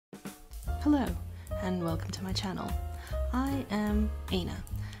Hello and welcome to my channel. I am Ina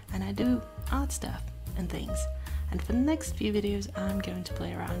and I do art stuff and things, and for the next few videos I'm going to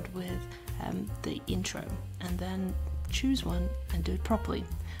play around with the intro and then choose one and do it properly.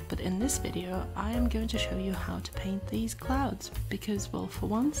 But in this video I am going to show you how to paint these clouds because, well, for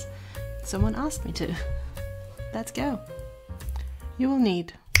once someone asked me to. Let's go. You will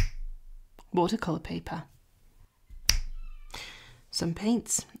need watercolor paper, some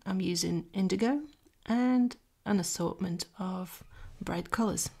paints. I'm using Indigo and an assortment of bright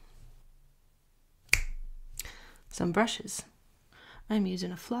colours. Some brushes. I'm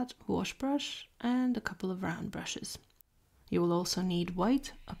using a flat wash brush and a couple of round brushes. You will also need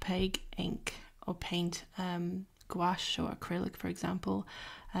white opaque ink or paint, gouache or acrylic for example,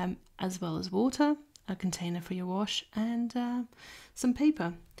 as well as water, a container for your wash, and some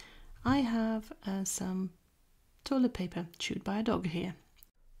paper. I have some toilet paper chewed by a dog here.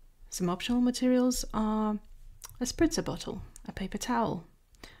 Some optional materials are a spritzer bottle, a paper towel,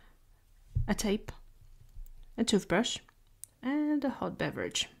 a tape, a toothbrush, and a hot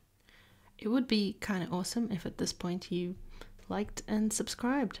beverage. It would be kind of awesome if at this point you liked and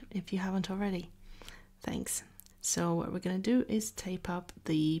subscribed if you haven't already. Thanks. So what we're going to do is tape up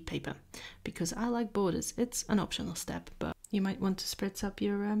the paper because I like borders. It's an optional step, but you might want to spritz up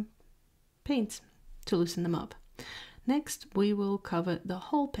your paints to loosen them up. Next we will cover the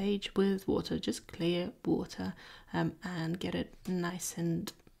whole page with water, just clear water, and get it nice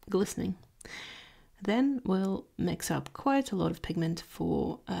and glistening. Then we'll mix up quite a lot of pigment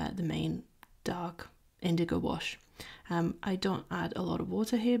for the main dark indigo wash. I don't add a lot of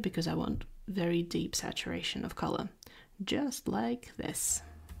water here because I want very deep saturation of color, just like this.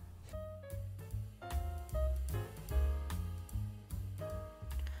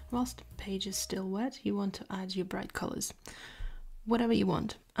 Whilst the page is still wet, you want to add your bright colors, whatever you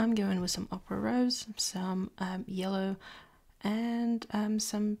want. I'm going with some opera rose, some yellow, and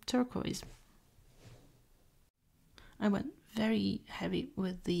some turquoise. I went very heavy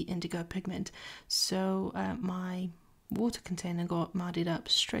with the indigo pigment, so my water container got muddied up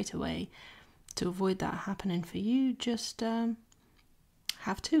straight away. To avoid that happening for you, just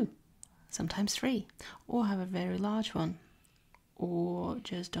have two, sometimes three, or have a very large one. Or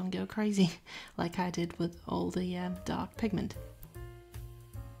just don't go crazy like I did with all the dark pigment.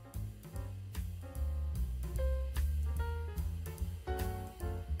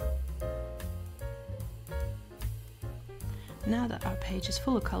 Now that our page is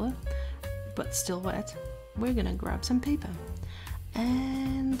full of colour but still wet, we're gonna grab some paper,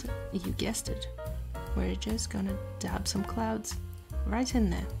 and you guessed it, we're just gonna dab some clouds right in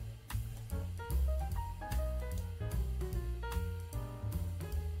there.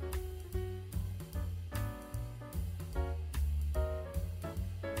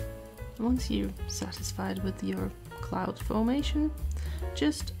 Once you're satisfied with your cloud formation,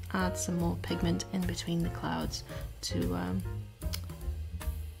 just add some more pigment in between the clouds to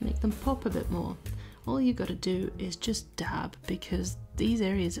make them pop a bit more. All you got to do is just dab because these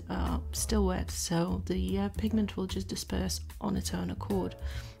areas are still wet, so the pigment will just disperse on its own accord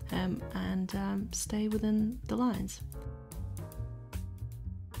and stay within the lines.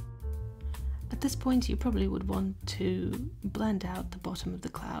 At this point you probably would want to blend out the bottom of the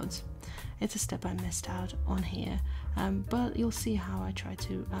clouds. It's a step I missed out on here, but you'll see how I try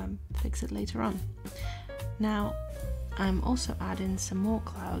to fix it later on. Now I'm also adding some more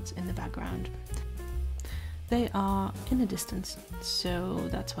clouds in the background. They are in the distance, so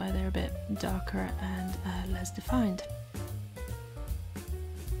that's why they're a bit darker and less defined.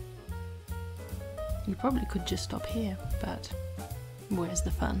 You probably could just stop here, but where's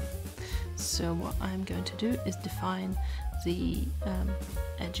the fun? So what I'm going to do is define the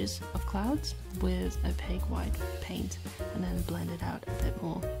edges of clouds with opaque white paint and then blend it out a bit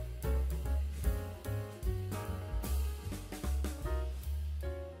more.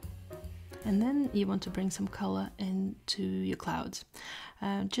 And then you want to bring some color into your clouds.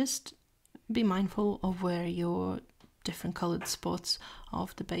 Just be mindful of where your different colored spots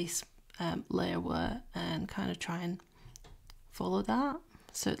of the base layer were and kind of try and follow that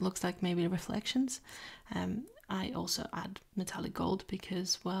so it looks like maybe reflections. I also add metallic gold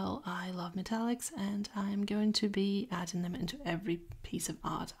because, well, I love metallics and I'm going to be adding them into every piece of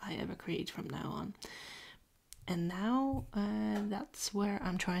art I ever create from now on. And now that's where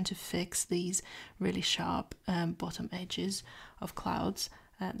I'm trying to fix these really sharp bottom edges of clouds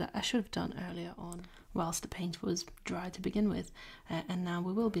that I should have done earlier on whilst the paint was dry to begin with, and now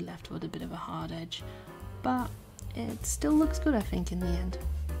we will be left with a bit of a hard edge, but it still looks good I think in the end.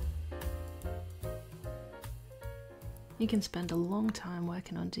 You can spend a long time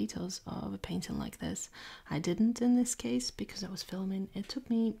working on details of a painting like this. I didn't in this case because I was filming. It took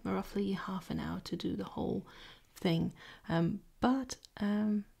me roughly half an hour to do the whole thing, but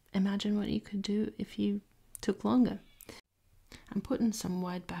imagine what you could do if you took longer. I'm putting some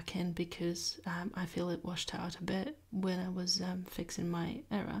white back in because I feel it washed out a bit when I was fixing my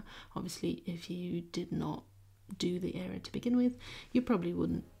error. Obviously, if you did not do the error to begin with, you probably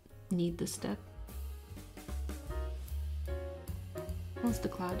wouldn't need this step. Once the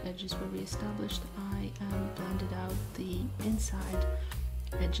cloud edges were re-established, I blended out the inside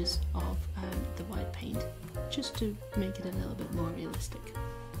edges of the white paint just to make it a little bit more realistic.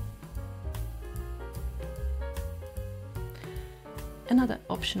 Another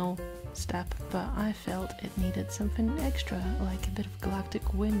optional step, but I felt it needed something extra, like a bit of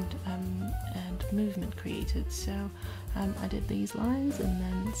galactic wind and movement created, so I did these lines and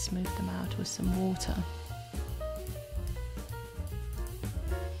then smoothed them out with some water.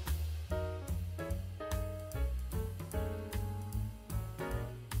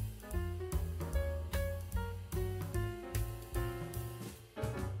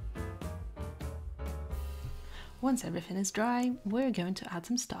 Once everything is dry, we're going to add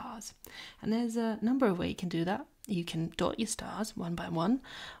some stars. And there's a number of ways you can do that. You can dot your stars one by one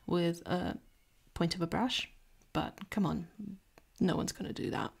with a point of a brush, but come on, no one's going to do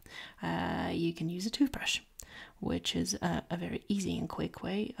that. You can use a toothbrush, which is a very easy and quick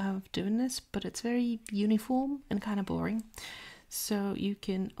way of doing this, but it's very uniform and kind of boring. So you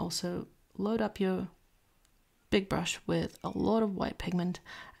can also load up your big brush with a lot of white pigment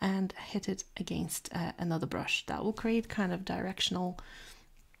and hit it against another brush. That will create kind of directional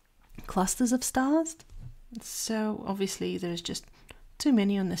clusters of stars. So obviously there's just too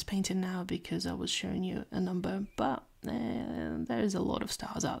many on this painting now because I was showing you a number, but there's a lot of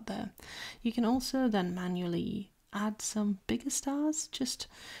stars out there. You can also then manually add some bigger stars, just,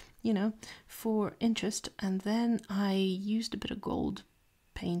 you know, for interest. And then I used a bit of gold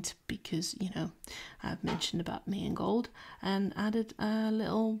paint because, you know, I've mentioned about me and gold, and added a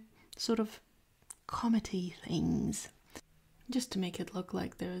little sort of comety things just to make it look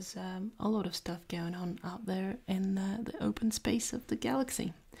like there's a lot of stuff going on out there in the open space of the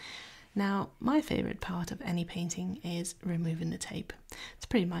galaxy. Now, my favorite part of any painting is removing the tape. It's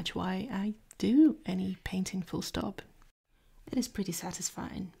pretty much why I do any painting, full stop. It is pretty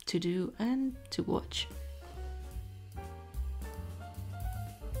satisfying to do and to watch.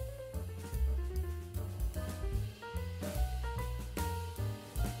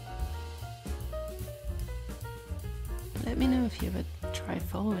 Let me know if you ever try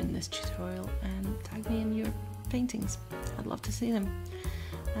following this tutorial and tag me in your paintings. I'd love to see them.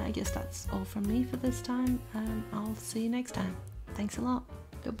 I guess that's all from me for this time, and I'll see you next time. Thanks a lot.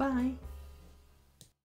 Goodbye.